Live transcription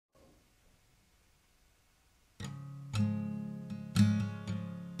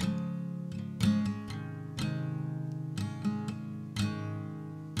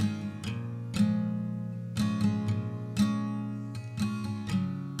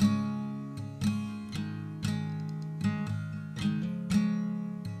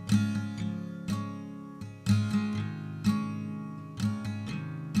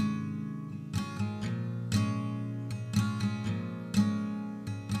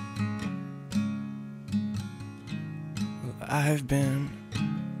I've been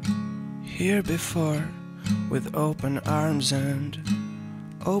here before with open arms and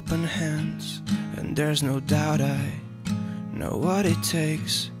open hands, and there's no doubt I know what it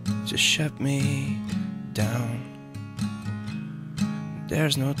takes to shut me down.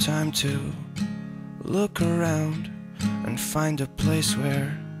 There's no time to look around and find a place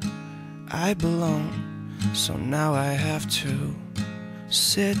where I belong, so now I have to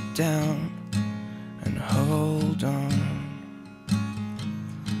sit down and hold on.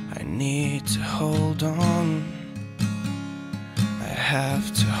 I need to hold on. I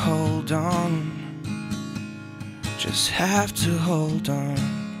have to hold on. Just have to hold on.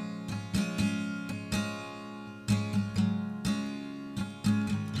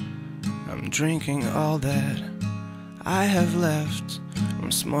 I'm drinking all that I have left.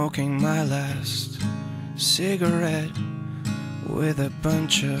 I'm smoking my last cigarette with a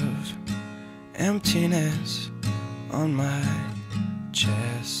bunch of emptiness on my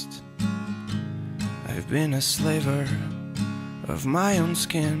chest. I've been a slaver of my own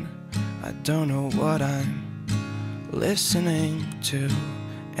skin. I don't know what I'm listening to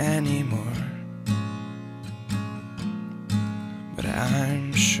anymore, but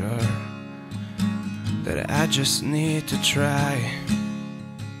I'm sure that I just need to try.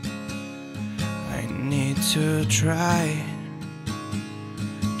 I need to try.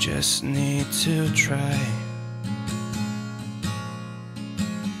 Just need to try.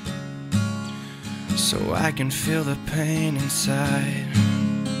 So I can feel the pain inside.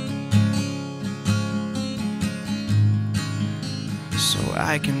 So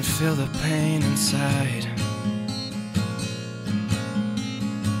I can feel the pain inside.